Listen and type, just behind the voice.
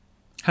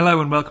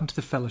Hello and welcome to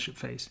the Fellowship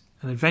Phase,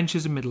 an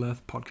Adventures in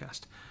Middle-earth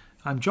podcast.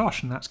 I'm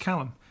Josh and that's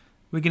Callum.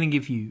 We're going to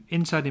give you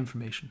inside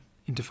information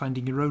into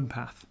finding your own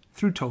path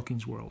through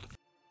Tolkien's world.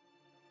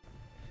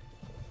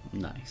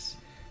 Nice.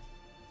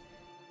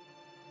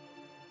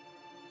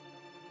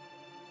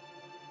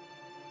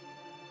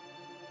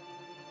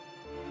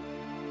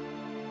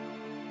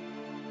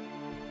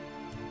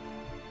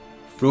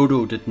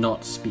 Frodo did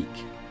not speak,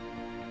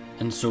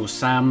 and so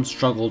Sam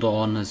struggled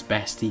on as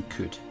best he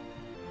could,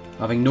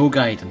 having no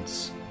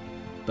guidance,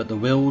 but the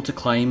will to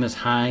climb as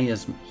high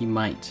as he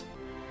might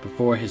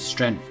before his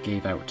strength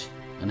gave out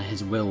and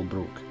his will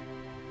broke.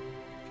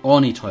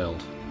 On he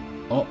toiled,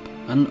 up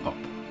and up,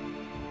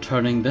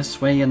 turning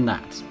this way and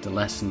that to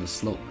lessen the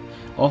slope,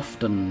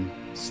 often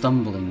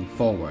stumbling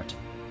forward,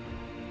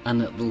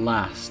 and at the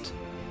last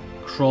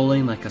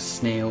crawling like a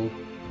snail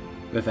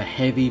with a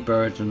heavy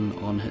burden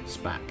on its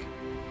back.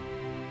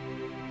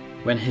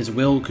 When his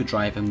will could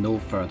drive him no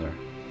further,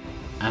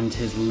 and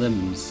his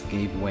limbs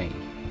gave way,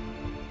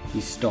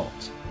 he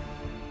stopped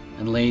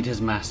and laid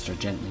his master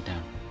gently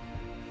down.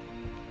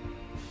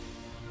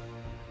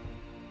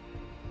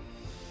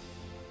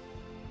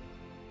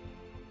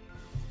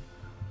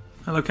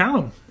 Hello,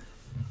 Callum.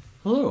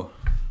 Hello,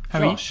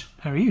 Josh.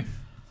 How are you?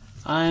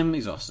 I'm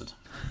exhausted.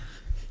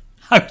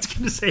 I was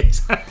going to say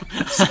exactly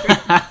the same.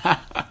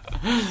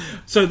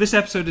 So this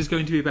episode is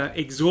going to be about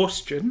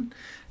exhaustion.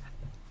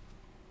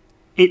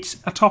 It's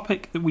a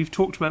topic that we've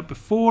talked about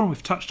before and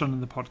we've touched on in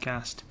the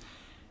podcast,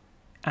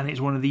 and it's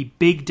one of the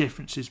big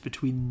differences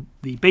between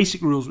the basic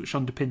rules which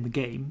underpin the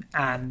game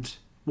and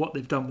what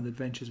they've done with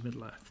Adventures in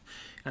Middle-earth.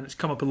 And it's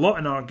come up a lot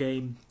in our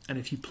game, and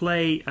if you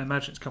play, I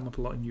imagine it's come up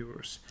a lot in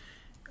yours.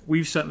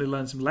 We've certainly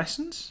learned some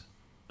lessons,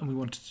 and we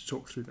wanted to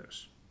talk through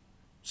those.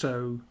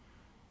 So,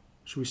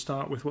 should we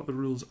start with what the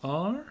rules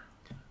are?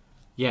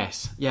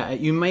 Yes, yeah,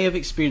 you may have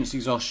experienced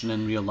exhaustion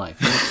in real life.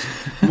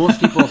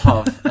 Most people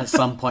have at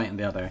some point or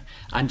the other.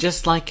 And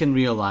just like in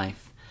real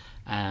life,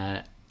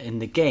 in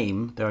the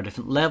game, there are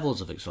different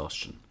levels of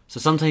exhaustion. So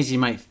sometimes you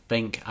might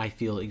think, I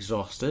feel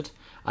exhausted,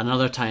 and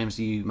other times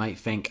you might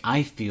think,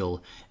 I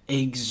feel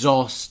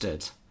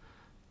exhausted.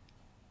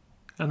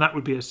 And that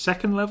would be a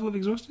second level of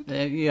exhausted?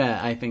 Yeah,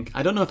 I think.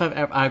 I don't know if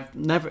I've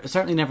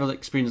certainly never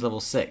experienced level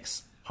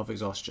 6 of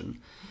exhaustion.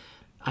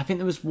 I think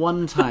there was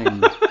one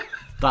time that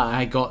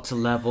I got to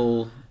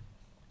level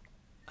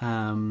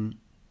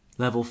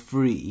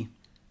 3.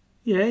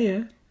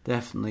 Yeah.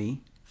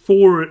 Definitely.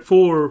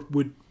 4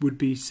 would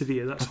be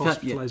severe. That's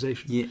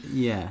hospitalisation.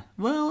 Yeah.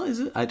 Well, is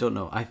it? I don't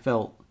know. I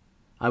felt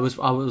I was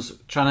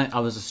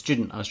a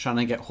student. I was trying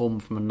to get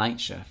home from a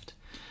night shift,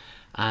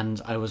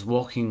 and I was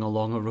walking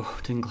along a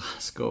road in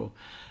Glasgow,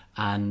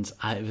 and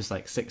it was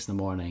like 6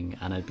 a.m,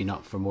 and I'd been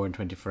up for more than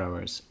 24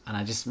 hours, and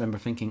I just remember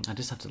thinking, I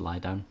just have to lie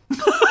down.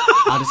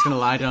 I'm just going to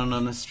lie down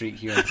on the street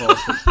here and fall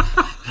asleep.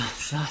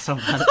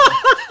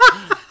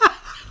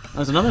 There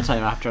was another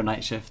time after a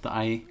night shift that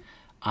I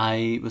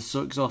was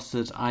so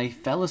exhausted I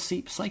fell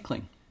asleep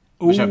cycling,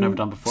 which I've never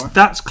done before.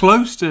 That's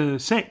close to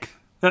sick.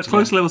 That's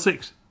close to level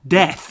 6.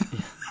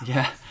 Death.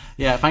 Yeah.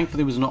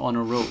 Thankfully, it was not on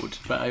a road,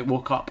 but I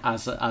woke up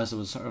as I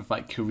was sort of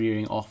like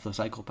careering off the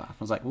cycle path. I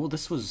was like, "Well,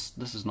 this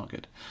is not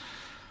good."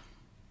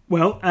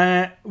 Well,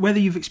 whether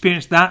you've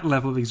experienced that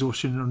level of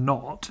exhaustion or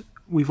not,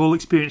 we've all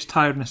experienced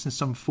tiredness in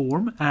some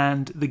form,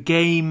 and the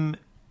game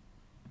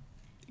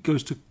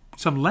goes to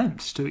some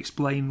lengths to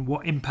explain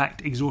what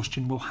impact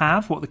exhaustion will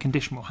have, what the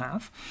condition will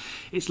have.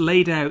 It's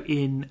laid out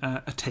in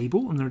a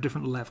table, and there are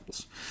different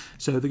levels.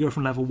 So they go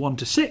from level 1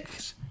 to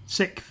 6,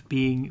 6th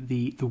being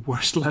the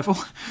worst level.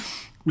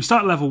 We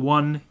start at level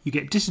 1, you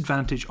get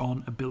disadvantage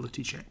on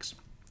ability checks.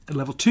 At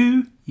level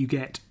 2, you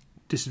get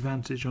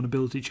disadvantage on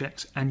ability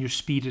checks, and your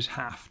speed is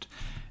halved.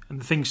 And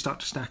the things start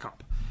to stack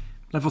up.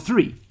 Level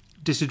 3,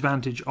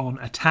 disadvantage on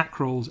attack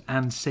rolls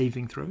and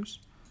saving throws.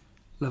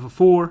 Level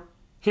 4,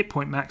 hit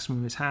point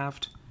maximum is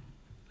halved.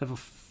 Level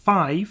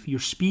 5, your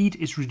speed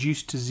is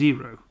reduced to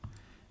 0.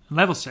 And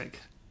level 6,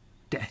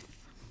 death.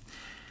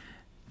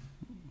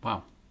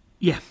 Wow.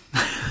 Yeah.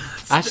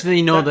 Actually,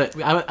 you know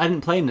that I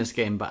didn't play in this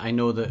game, but I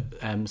know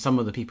that some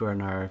of the people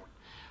in our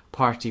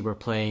party were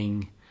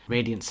playing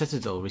Radiant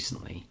Citadel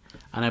recently,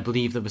 and I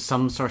believe there was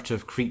some sort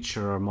of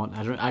creature or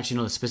I don't actually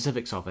know the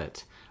specifics of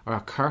it, or a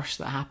curse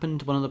that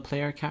happened to one of the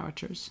player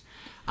characters,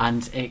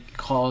 and it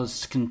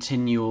caused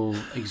continual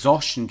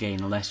exhaustion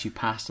gain unless you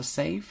passed a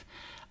save,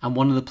 and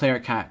one of the player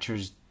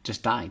characters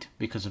just died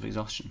because of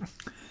exhaustion.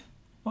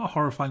 What a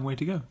horrifying way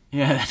to go.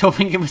 Yeah, I don't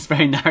think it was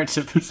very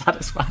narratively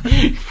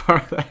satisfying for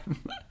them.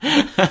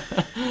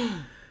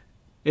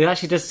 It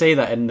actually does say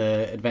that in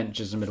the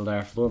Adventures in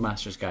Middle-earth Lore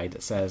Master's Guide.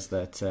 It says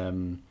that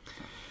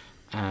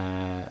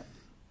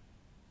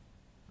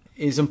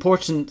it's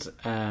important...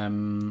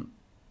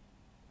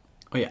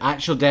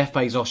 actual death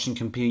by exhaustion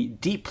can be a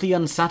deeply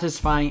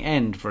unsatisfying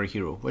end for a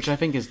hero, which I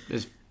think is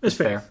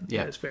fair.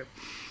 Yeah, it's fair.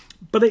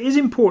 But it is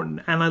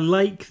important, and I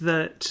like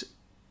that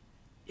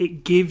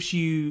it gives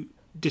you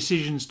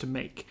decisions to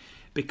make,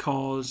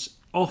 because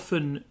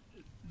often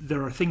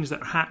there are things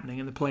that are happening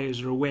and the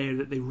players are aware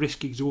that they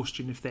risk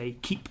exhaustion if they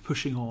keep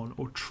pushing on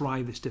or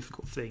try this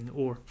difficult thing,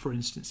 or, for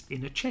instance,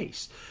 in a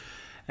chase.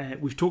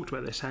 We've talked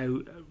about this, how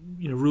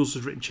rules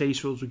as written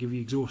chase rules would give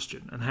you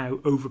exhaustion and how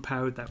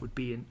overpowered that would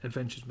be in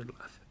Adventures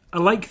Middle-earth. I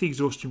like the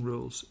exhaustion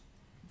rules.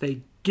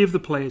 They give the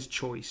players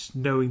choice,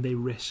 knowing they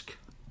risk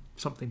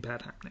something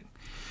bad happening.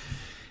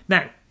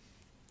 Now,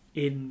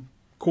 in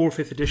Core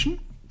 5th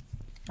Edition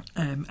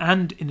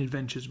and in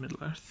Adventures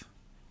Middle-earth,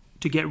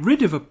 to get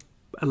rid of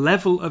a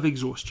level of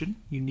exhaustion,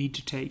 you need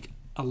to take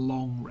a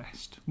long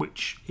rest,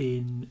 which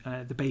in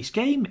the base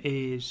game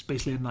is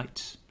basically a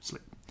night's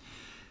sleep.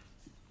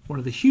 One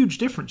of the huge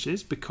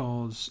differences,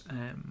 because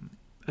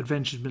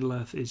Adventures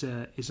Middle-earth is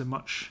a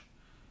much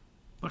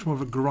more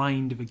of a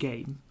grind of a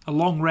game. A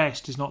long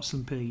rest is not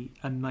simply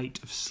a night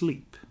of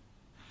sleep.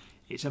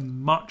 It's a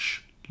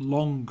much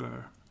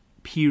longer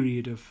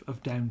period of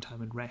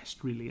downtime and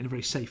rest, really, in a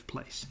very safe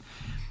place.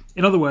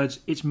 In other words,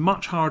 it's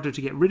much harder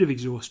to get rid of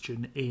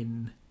exhaustion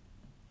in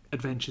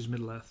Adventures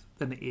Middle-earth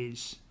than it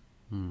is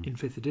in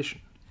 5th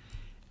edition.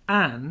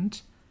 And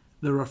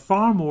there are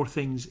far more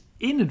things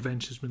in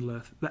Adventures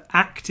Middle-earth that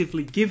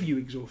actively give you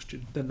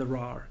exhaustion than there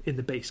are in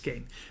the base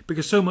game.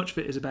 Because so much of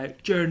it is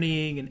about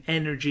journeying and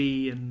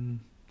energy and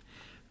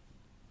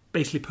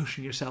basically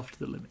pushing yourself to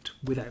the limit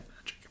without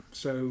magic.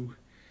 So,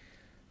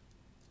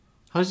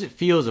 how does it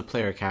feel as a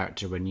player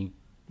character when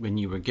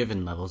you were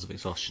given levels of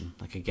exhaustion,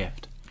 like a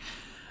gift?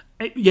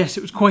 Yes,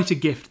 it was quite a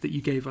gift that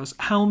you gave us.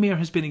 Halmir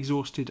has been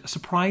exhausted a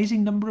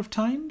surprising number of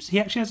times. He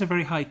actually has a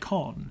very high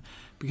con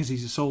because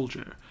he's a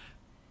soldier.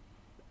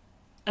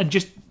 And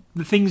just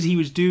the things he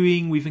was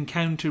doing, we've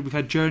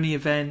had journey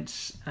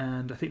events,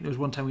 and I think there was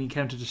one time we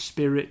encountered a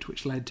spirit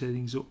which led to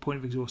the point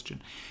of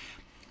exhaustion.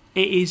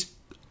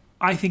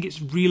 I think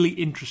it's really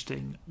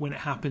interesting when it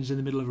happens in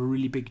the middle of a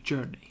really big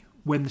journey,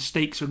 when the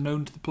stakes are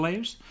known to the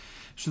players.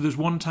 So there's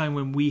one time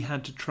when we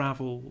had to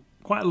travel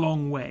quite a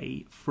long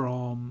way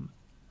from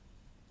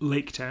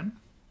Lake Town,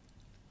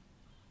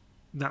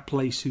 that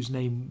place whose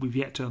name we've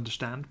yet to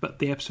understand, but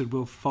the episode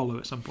will follow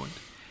at some point,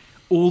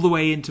 all the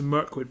way into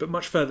Mirkwood, but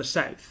much further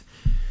south.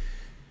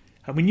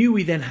 And we knew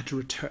we then had to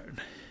return.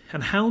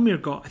 And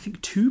Halmir got, I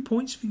think, 2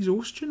 points of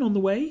exhaustion on the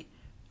way.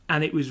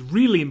 And it was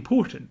really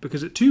important,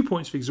 because at 2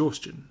 points of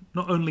exhaustion,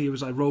 not only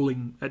was I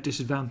rolling at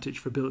disadvantage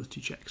for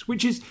ability checks,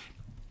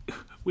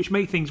 which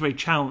make things very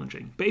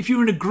challenging, but if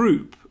you're in a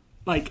group,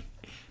 like,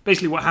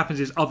 basically what happens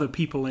is other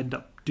people end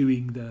up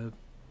doing the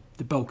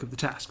bulk of the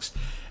tasks.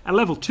 At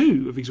level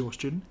 2 of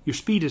exhaustion, your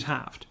speed is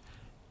halved.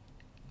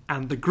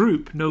 And the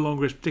group no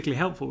longer is particularly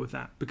helpful with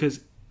that,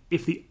 because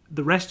if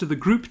the rest of the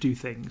group do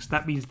things,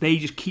 that means they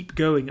just keep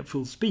going at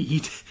full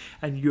speed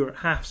and you're at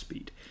half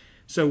speed.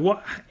 So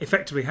what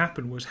effectively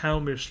happened was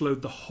Halmir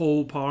slowed the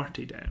whole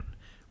party down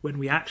when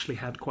we actually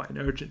had quite an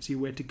urgency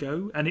where to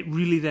go. And it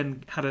really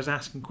then had us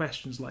asking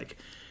questions like,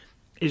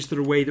 is there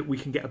a way that we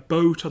can get a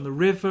boat on the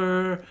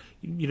river?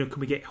 Can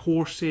we get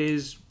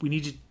horses?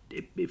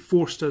 It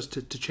forced us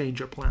to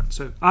change our plan.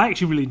 So I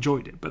actually really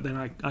enjoyed it, but then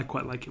I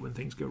quite like it when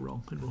things go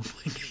wrong in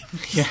role-playing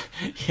games.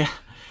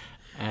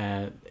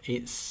 Yeah.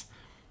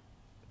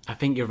 I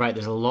think you're right.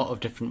 There's a lot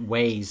of different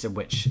ways in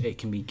which it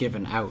can be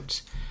given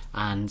out,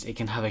 and it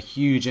can have a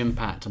huge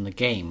impact on the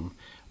game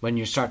when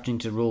you're starting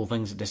to roll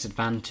things at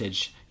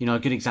disadvantage. A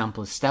good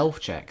example is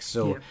stealth checks.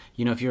 So,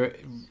 if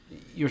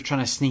you're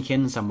trying to sneak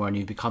in somewhere and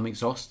you become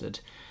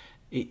exhausted,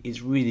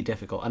 it's really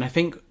difficult. And I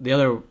think the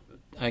other,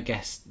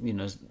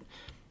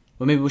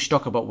 maybe we should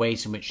talk about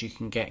ways in which you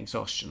can get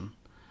exhaustion.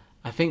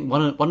 I think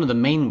one of the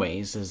main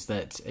ways is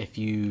that if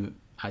you,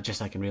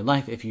 just like in real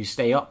life, if you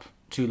stay up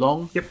too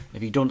long,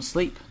 if you don't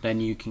sleep,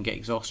 then you can get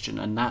exhaustion.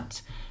 And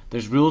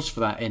there's rules for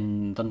that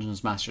in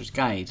Dungeons Master's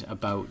Guide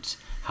about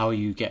how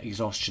you get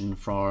exhaustion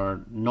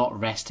for not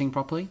resting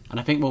properly. And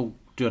I think we'll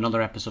do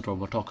another episode where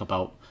we'll talk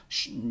about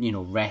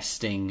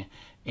resting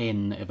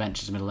in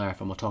Adventures in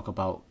Middle-earth, and we'll talk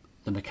about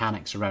the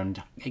mechanics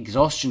around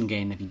exhaustion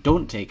gain if you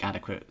don't take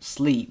adequate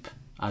sleep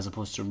as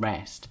opposed to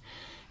rest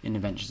in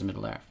Adventures in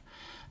Middle-earth.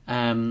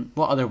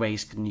 What other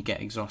ways can you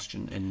get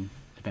exhaustion in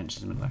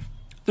Adventures in Middle-earth?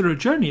 There are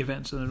journey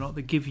events, are there not,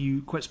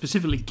 that quite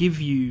specifically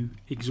give you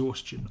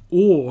exhaustion,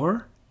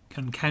 or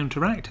can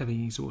counteract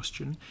having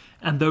exhaustion,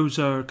 and those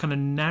are kind of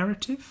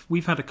narrative.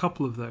 We've had a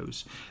couple of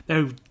those.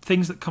 They're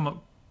things that come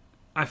up,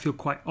 I feel,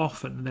 quite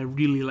often, and they're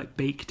really like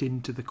baked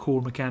into the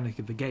core mechanic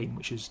of the game,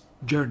 which is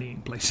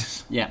journeying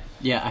places. Yeah,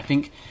 I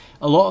think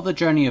a lot of the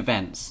journey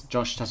events,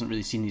 Josh hasn't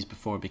really seen these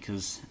before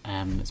because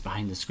it's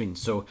behind the screen,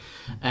 so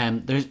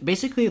there's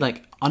basically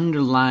like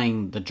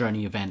underlying the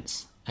journey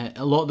events.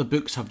 A lot of the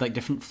books have like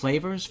different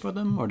flavours for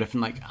them, or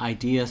different like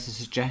ideas or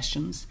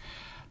suggestions.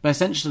 But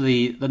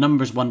essentially, the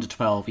numbers 1 to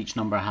 12, each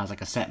number has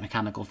like a set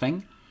mechanical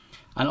thing.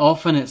 And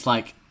often it's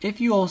like,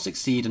 if you all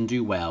succeed and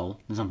do well,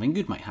 then something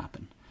good might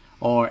happen.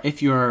 Or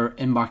if your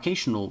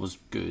embarkation roll was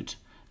good,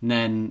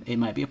 then it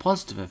might be a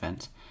positive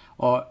event.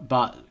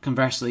 But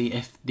conversely,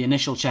 if the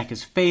initial check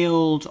has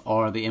failed,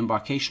 or the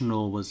embarkation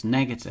roll was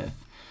negative,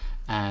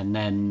 and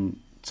then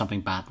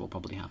something bad will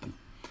probably happen.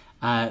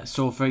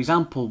 So, for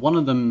example, one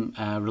of them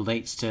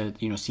relates to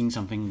seeing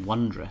something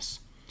wondrous,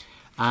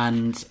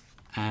 and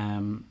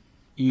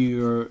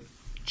your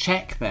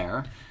check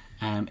there,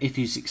 if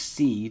you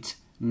succeed,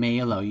 may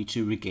allow you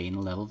to regain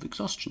a level of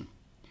exhaustion.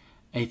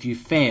 If you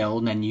fail,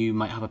 then you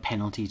might have a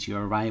penalty to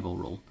your arrival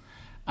roll.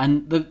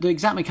 And the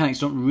exact mechanics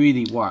don't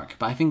really work,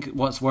 but I think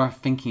what's worth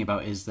thinking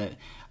about is that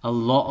a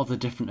lot of the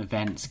different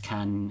events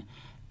can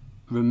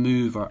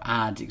remove or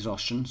add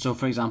exhaustion. So,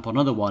 for example,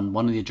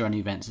 one of the journey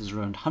events is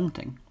around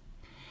hunting.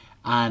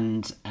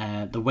 And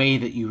the way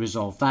that you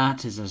resolve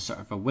that is a sort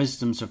of a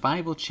wisdom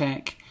survival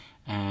check.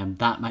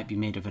 That might be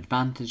made of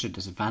advantage or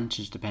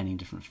disadvantage depending on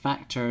different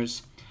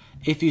factors.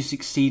 If you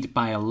succeed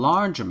by a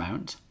large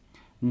amount,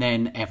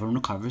 then everyone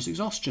recovers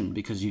exhaustion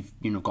because you've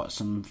got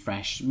some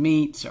fresh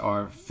meat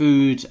or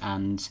food,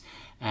 and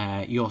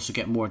you also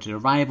get more to the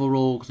arrival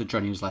roll because the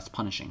journey was less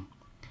punishing.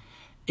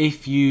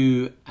 If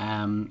you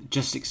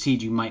just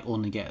succeed, you might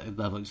only get a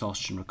level of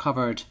exhaustion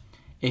recovered.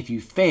 If you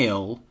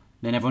fail,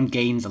 then everyone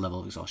gains a level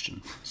of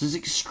exhaustion. So it's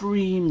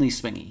extremely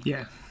swingy.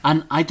 Yeah.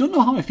 And I don't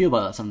know how I feel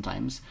about that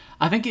sometimes.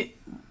 How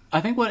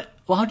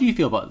do you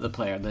feel about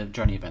the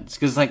journey events?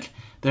 Because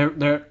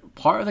they're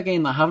part of the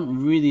game that I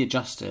haven't really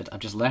adjusted. I've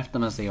just left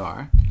them as they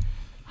are.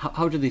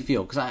 How do they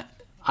feel? Because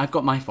I've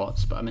got my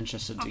thoughts, but I'm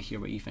interested to hear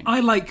what you think. I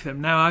like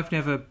them. Now, I've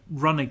never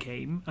run a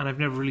game, and I've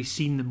never really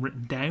seen them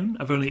written down.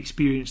 I've only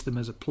experienced them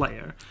as a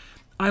player.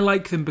 I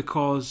like them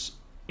because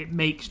it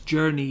makes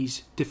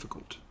journeys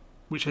difficult,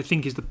 which I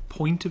think is the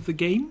point of the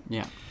game.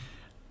 Yeah.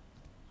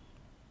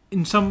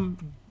 In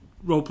some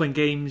role-playing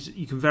games,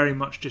 you can very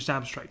much just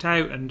abstract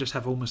out and just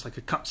have almost like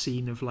a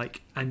cutscene of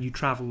and you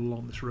travel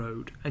along this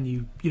road, and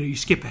you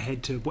skip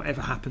ahead to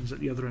whatever happens at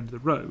the other end of the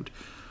road.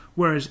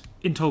 Whereas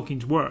in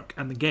Tolkien's work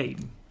and the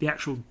game, the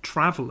actual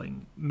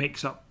travelling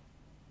makes up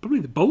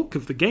probably the bulk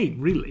of the game,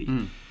 really.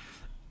 Mm.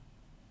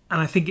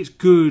 And I think it's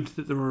good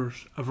that there are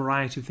a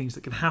variety of things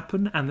that can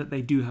happen and that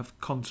they do have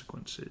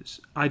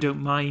consequences. I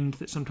don't mind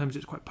that sometimes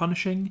it's quite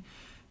punishing,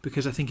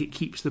 because I think it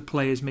keeps the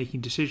players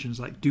making decisions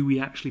like, do we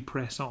actually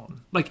press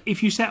on? Like,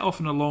 if you set off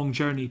on a long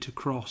journey to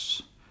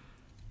cross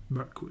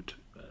Mirkwood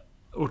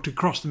or to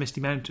cross the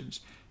Misty Mountains,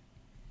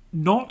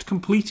 not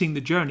completing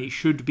the journey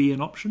should be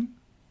an option.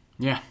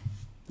 Yeah.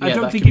 I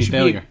don't think it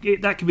should be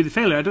that could be the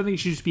failure. I don't think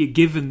it should just be a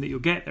given that you'll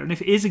get there. And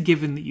if it is a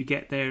given that you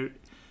get there,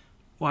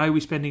 why are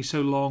we spending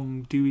so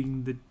long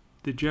doing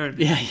the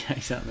journey? Yeah,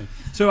 exactly.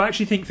 So I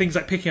actually think things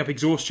like picking up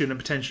exhaustion and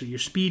potentially your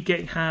speed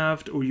getting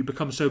halved, or you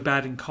become so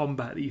bad in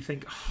combat that you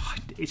think,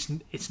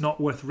 it's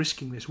not worth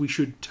risking this, we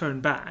should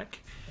turn back.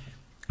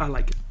 I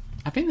like it.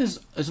 I think there's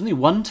only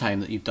one time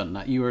that you've done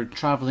that. You were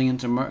travelling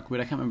into Mirkwood,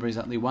 I can't remember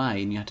exactly why,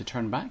 and you had to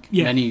turn back.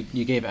 Yeah. And then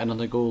you gave it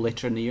another go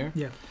later in the year.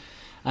 Yeah.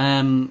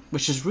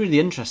 Which is really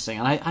interesting.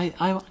 And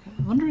I'm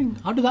wondering,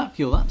 how did that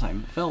feel that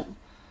time?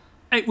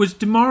 It was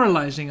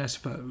demoralising, I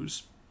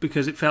suppose,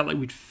 because it felt like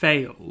we'd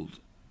failed.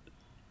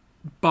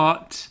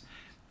 But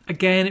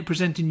again, it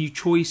presented new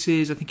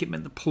choices. I think it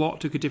meant the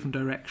plot took a different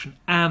direction.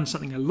 And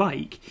something I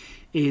like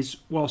is,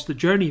 whilst the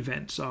journey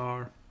events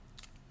are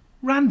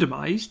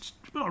randomised,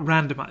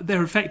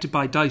 they're affected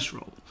by dice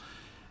roll.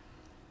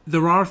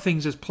 There are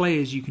things as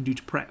players you can do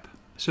to prep.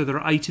 So there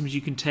are items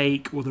you can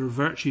take, or there are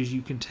virtues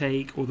you can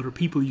take, or there are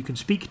people you can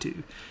speak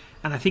to.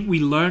 And I think we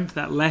learned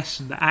that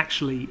lesson that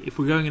actually, if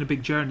we're going on a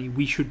big journey,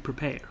 we should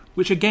prepare.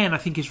 Which again, I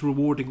think is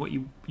rewarding what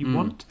you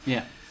want.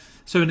 Yeah.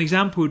 So an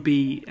example would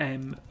be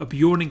a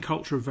Bjorning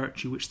culture of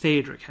virtue, which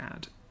Theodric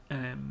had,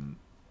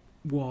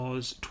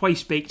 was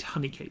twice-baked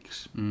honey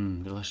cakes.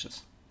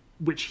 Delicious.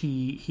 Which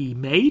he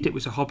made. It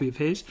was a hobby of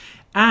his.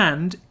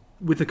 And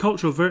with the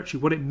cultural virtue,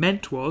 what it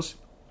meant was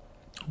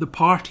the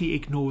party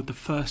ignored the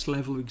first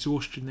level of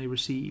exhaustion they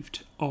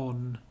received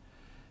on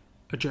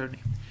a journey.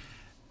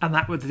 And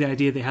that was the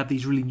idea. They had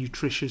these really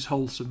nutritious,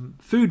 wholesome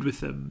food with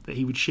them that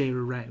he would share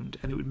around,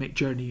 and it would make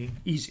journeying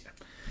easier.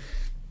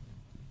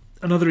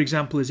 Another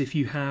example is if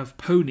you have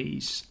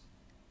ponies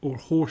or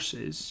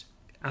horses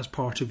as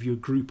part of your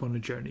group on a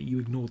journey, you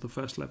ignore the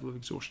first level of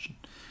exhaustion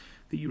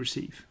that you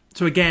receive.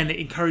 So again, it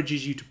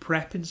encourages you to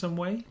prep in some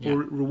way,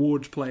 or it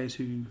rewards players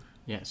who...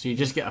 Yeah, so you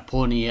just get a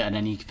pony and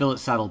then you fill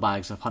its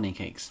saddlebags of honey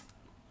cakes.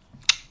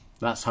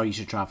 That's how you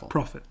should travel.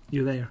 Profit.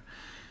 You're there.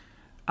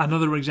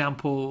 Another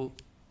example,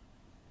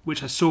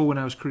 which I saw when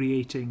I was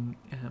creating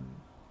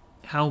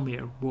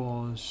Halmir,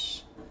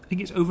 was... I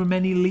think it's over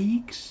many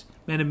leagues.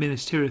 Men of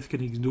Minas Tirith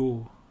can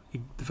ignore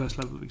the first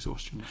level of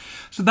exhaustion.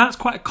 So that's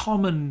quite a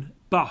common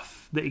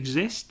buff that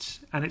exists,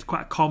 and it's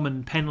quite a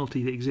common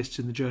penalty that exists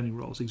in the journey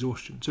rolls,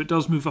 exhaustion. So it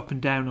does move up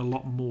and down a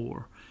lot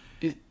more.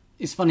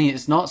 It's funny,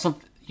 it's not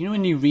something...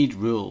 when you read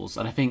rules,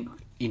 and I think,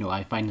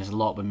 I find this a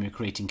lot when we're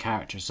creating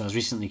characters. So I was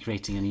recently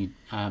creating a new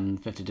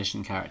 5th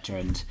edition character,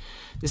 and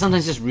there's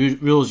sometimes just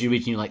rules you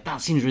read and you're like,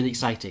 that seems really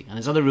exciting. And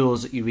there's other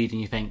rules that you read and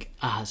you think,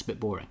 it's a bit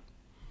boring.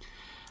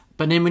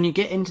 But then when you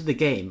get into the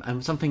game,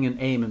 and something in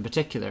AiME in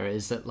particular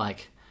is that,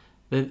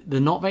 the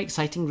not very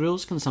exciting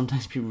rules can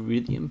sometimes be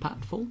really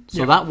impactful.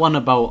 So that one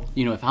about,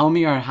 if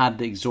Halmir had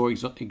the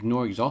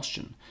ignore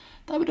exhaustion,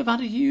 that would have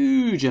had a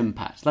huge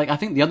impact. Like, I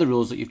think the other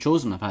rules that you've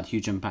chosen have had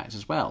huge impacts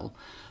as well.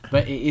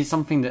 But it is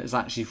something that is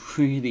actually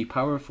really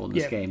powerful in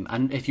this game.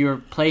 And if you're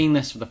playing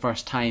this for the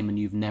first time and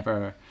you've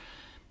never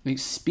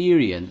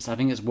experienced, I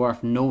think it's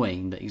worth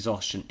knowing that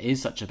exhaustion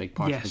is such a big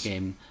part of the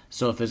game.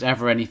 So if there's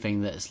ever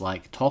anything that's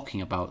like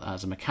talking about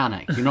as a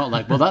mechanic, you're not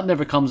like, well, that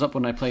never comes up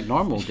when I played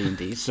normal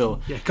D&D.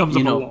 So it comes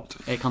up a lot.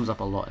 It comes up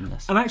a lot in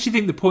this. And I actually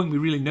think the point we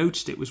really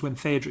noticed it was when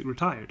Theodric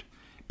retired,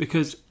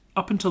 because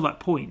up until that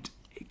point,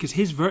 because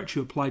his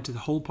virtue applied to the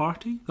whole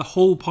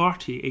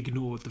party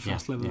ignored the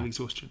first level of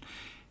exhaustion.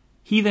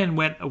 He then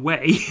went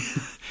away,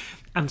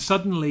 and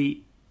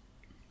suddenly,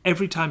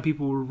 every time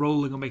people were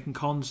rolling or making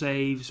con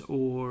saves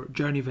or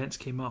journey events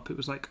came up, it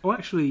was like, oh,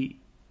 actually,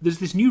 there's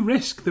this new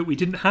risk that we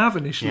didn't have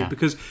initially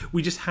because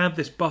we just had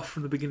this buff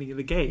from the beginning of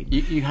the game.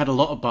 You had a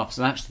lot of buffs,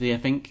 and actually, I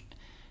think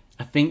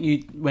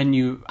you, when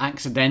you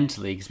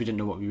accidentally, because we didn't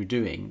know what we were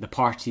doing, the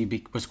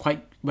party was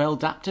quite well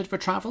adapted for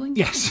travelling.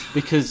 Yes.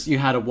 Because you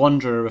had a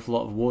wanderer with a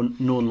lot of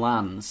known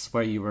lands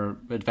where you were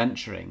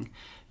adventuring.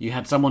 You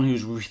had someone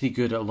who's really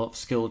good at a lot of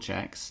skill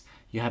checks.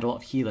 You had a lot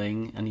of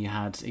healing, and you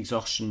had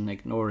exhaustion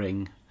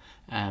ignoring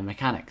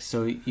mechanics.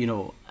 So,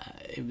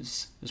 it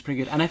was pretty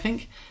good. And I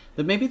think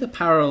that maybe the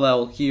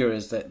parallel here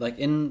is that, like,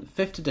 in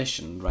 5th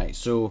edition, right,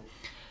 so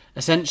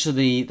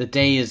essentially the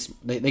day is,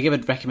 they give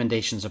it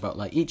recommendations about,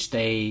 like, each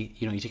day,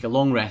 you take a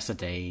long rest a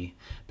day,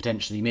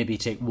 potentially, maybe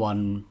take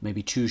 1,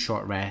 maybe 2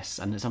 short rests,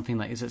 and it's something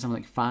like, is it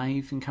something like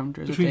 5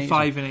 encounters between a day?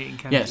 5 and 8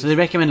 encounters. Yeah, so they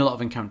recommend a lot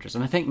of encounters,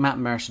 and I think Matt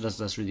Mercer does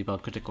this really well,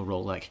 Critical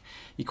Role. Like,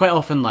 you quite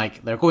often,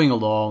 like, they're going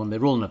along, they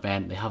roll an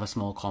event, they have a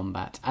small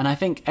combat, and I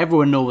think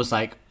everyone knows,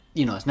 like,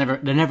 they're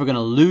never going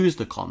to lose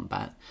the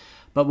combat.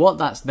 But what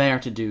that's there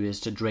to do is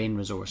to drain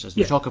resources.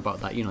 We talk about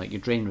that, like you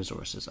drain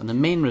resources. And the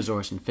main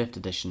resource in 5th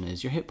edition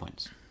is your hit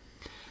points.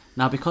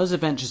 Now, because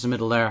Adventures in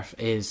Middle-earth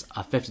is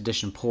a 5th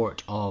edition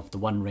port of the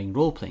One Ring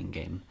role-playing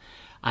game,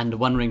 and the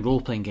One Ring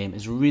role-playing game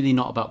is really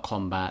not about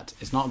combat,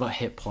 it's not about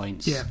hit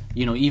points. Yeah.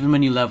 Even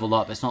when you level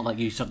up, it's not like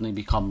you suddenly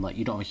become, like,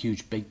 you don't have a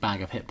huge big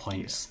bag of hit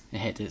points.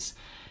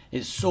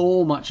 It's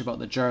so much about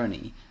the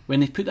journey. When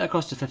they put that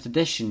across to 5th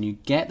edition, you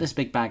get this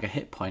big bag of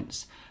hit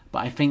points, but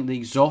I think the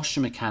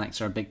exhaustion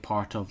mechanics are a big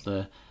part of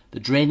the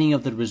draining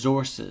of the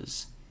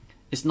resources.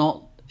 It's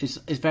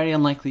very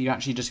unlikely you're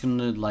actually just going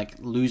to, like,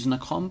 lose in a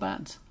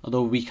combat,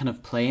 although we kind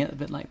of play it a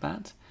bit like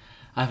that.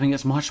 I think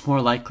it's much more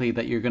likely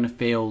that you're going to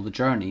fail the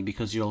journey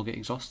because you'll get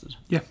exhausted.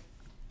 Yeah,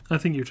 I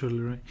think you're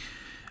totally right.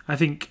 I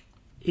think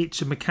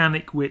it's a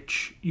mechanic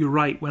which, you're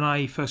right, when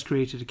I first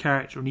created a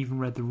character and even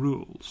read the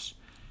rules,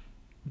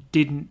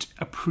 didn't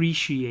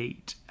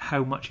appreciate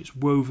how much it's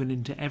woven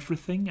into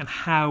everything and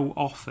how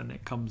often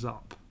it comes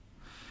up.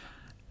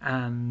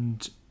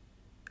 And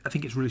I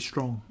think it's really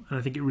strong, and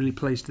I think it really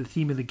plays to the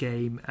theme of the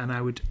game. And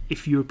I would,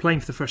 if you're playing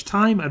for the first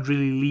time, I'd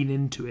really lean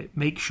into it.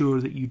 Make sure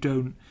that you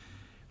don't,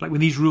 like,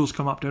 when these rules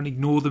come up, don't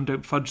ignore them,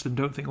 don't fudge them,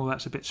 don't think, oh,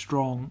 that's a bit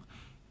strong.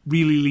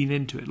 Really lean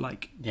into it.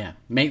 Make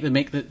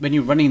the when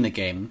you're running the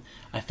game,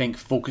 I think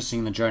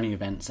focusing the journey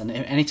events, and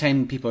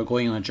anytime people are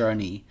going on a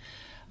journey,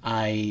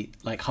 I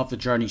have the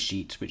journey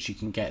sheet, which you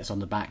can get. It's on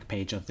the back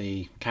page of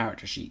the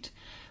character sheet,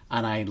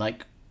 and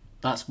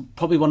that's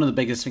probably one of the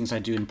biggest things I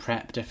do in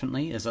prep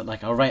differently. Is that,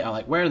 like, I'll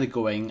write where are they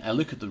going? I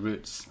look at the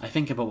routes. I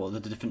think about what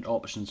the different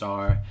options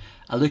are.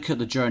 I look at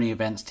the journey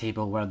events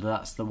table, whether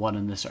that's the one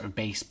in the sort of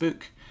base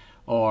book,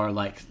 or,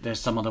 like,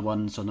 there's some other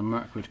ones on the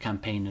Mirkwood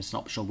campaign. It's an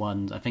optional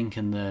one. I think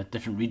in the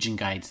different region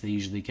guides they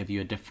usually give you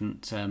a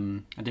different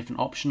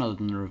option other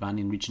than the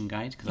Ravanian region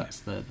guide, because that's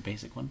the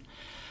basic one.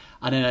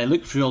 And then I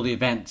look through all the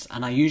events,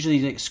 and I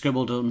usually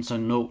scribble down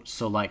some notes.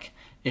 So, like,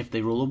 if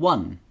they roll a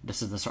 1,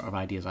 this is the sort of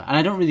ideas. And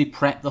I don't really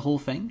prep the whole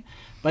thing,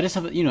 but I just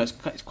have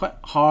it's quite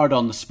hard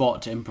on the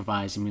spot to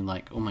improvise and be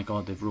like, oh my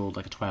god, they've rolled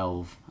like a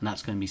 12, and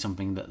that's going to be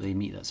something that they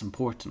meet that's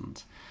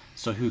important.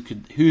 So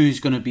who's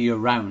going to be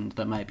around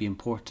that might be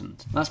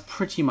important? That's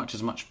pretty much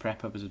as much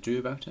prep as I do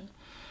about it.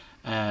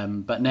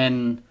 But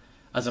then,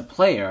 as a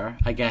player,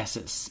 I guess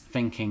it's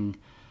thinking,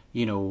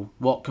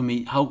 how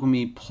can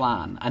we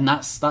plan? And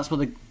that's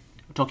what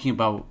talking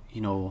about,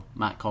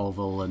 Matt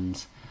Colville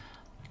and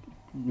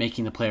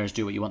making the players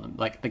do what you want them.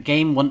 Like, the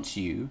game wants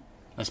you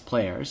as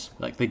players,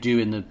 like they do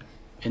in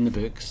the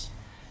books,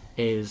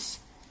 is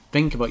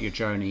think about your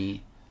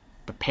journey,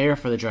 prepare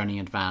for the journey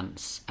in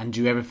advance, and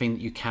do everything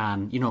that you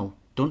can.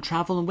 Don't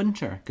travel in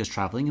winter, because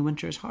traveling in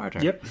winter is harder.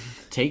 Yep.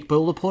 Take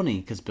Build a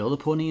Pony, because Build a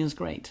Pony is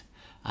great,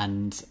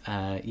 and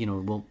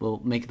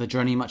we'll make the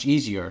journey much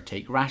easier.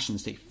 Take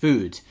rations, take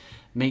food,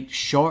 make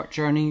short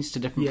journeys to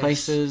different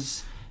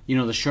places.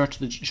 The shorter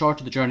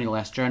the journey, the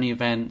less journey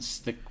events,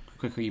 the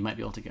quicker you might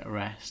be able to get a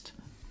rest.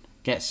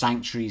 Get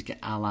sanctuaries, get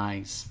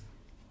allies.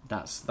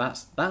 That's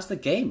the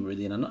game,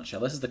 really, in a nutshell.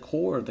 This is the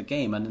core of the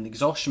game, and the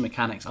exhaustion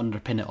mechanics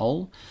underpin it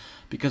all.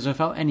 Because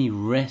without any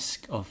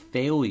risk of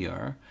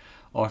failure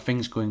or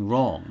things going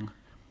wrong,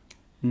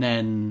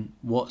 then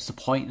what's the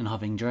point in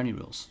having journey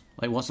rules?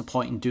 Like, what's the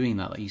point in doing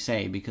that, like you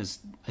say? Because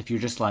if you're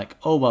just like,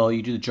 oh, well,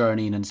 you do the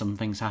journey and then some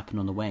things happen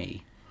on the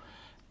way,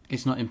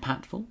 it's not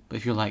impactful. But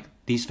if you're like,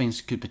 these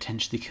things could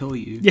potentially kill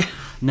you, Yeah.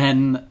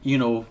 then,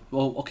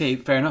 well, okay,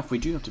 fair enough, we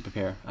do have to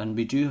prepare, and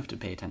we do have to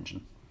pay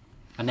attention.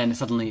 And then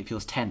suddenly it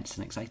feels tense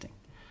and exciting.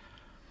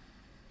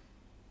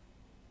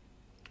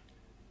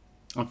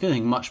 I'm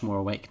feeling much more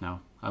awake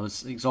now. I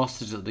was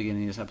exhausted at the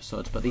beginning of this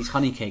episode, but these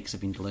honey cakes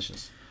have been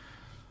delicious.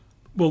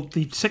 Well,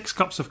 the 6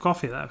 cups of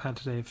coffee that I've had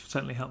today have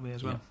certainly helped me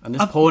as well. Yeah. And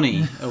this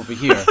pony over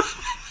here.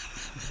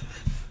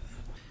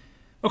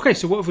 Okay,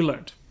 so what have we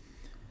learned?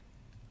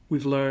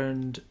 We've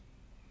learned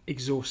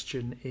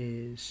exhaustion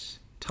is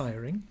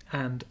tiring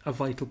and a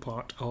vital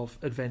part of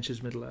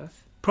Adventures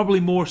Middle-earth. Probably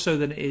more so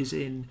than it is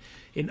in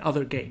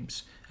other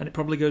games. And it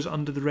probably goes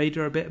under the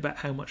radar a bit about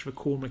how much of a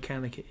core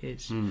mechanic it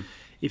is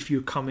if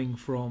you're coming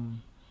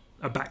from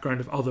a background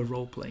of other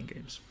role-playing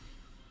games.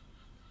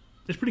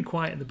 It's pretty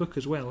quiet in the book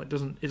as well. It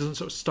doesn't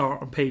sort of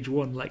start on page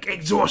 1 like,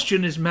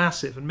 exhaustion is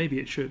massive, and maybe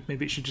it should.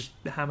 Maybe it should just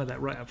hammer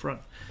that right up front.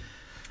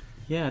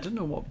 Yeah, I don't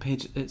know what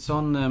page... It's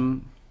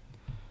on...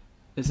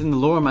 it's in the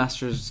Lore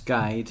Master's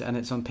Guide, and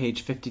it's on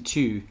page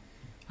 52.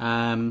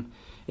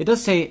 It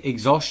does say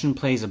exhaustion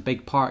plays a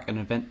big part in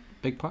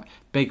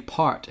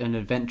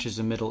Adventures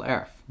in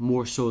Middle-earth,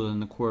 more so than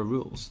the core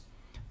rules.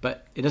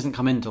 But it doesn't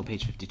come in until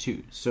page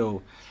 52,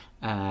 so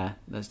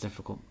that's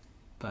difficult.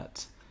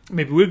 But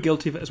maybe we're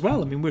guilty of it as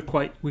well. I mean, we're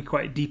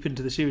quite deep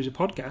into the series of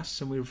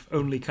podcasts, and we've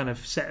only kind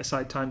of set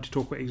aside time to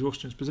talk about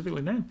exhaustion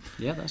specifically now.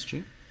 Yeah, that's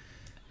true.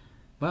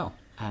 Well,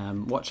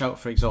 watch out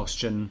for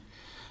exhaustion.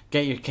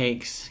 Get your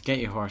cakes, get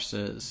your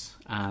horses,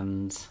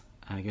 and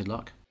good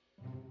luck.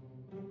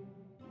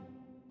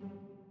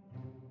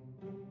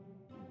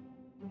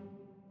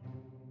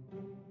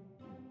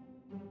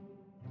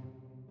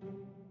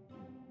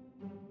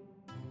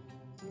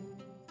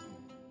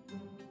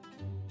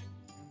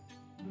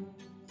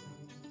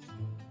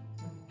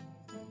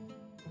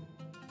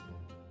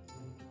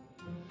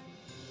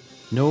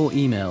 No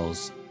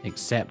emails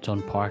except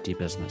on party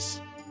business.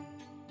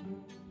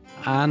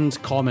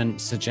 And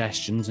comments,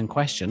 suggestions and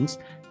questions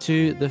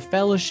to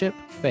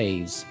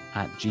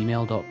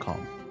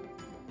thefellowshipphase@gmail.com.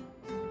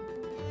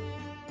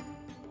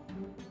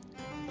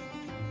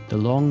 The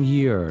long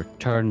year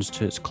turns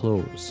to its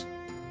close.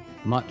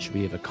 Much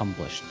we have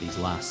accomplished these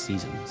last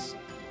seasons.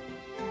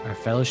 Our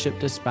fellowship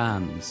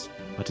disbands,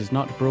 but is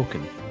not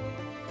broken,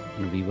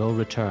 and we will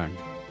return.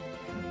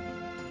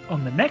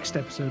 On the next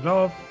episode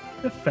of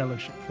The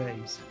Fellowship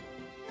Phase.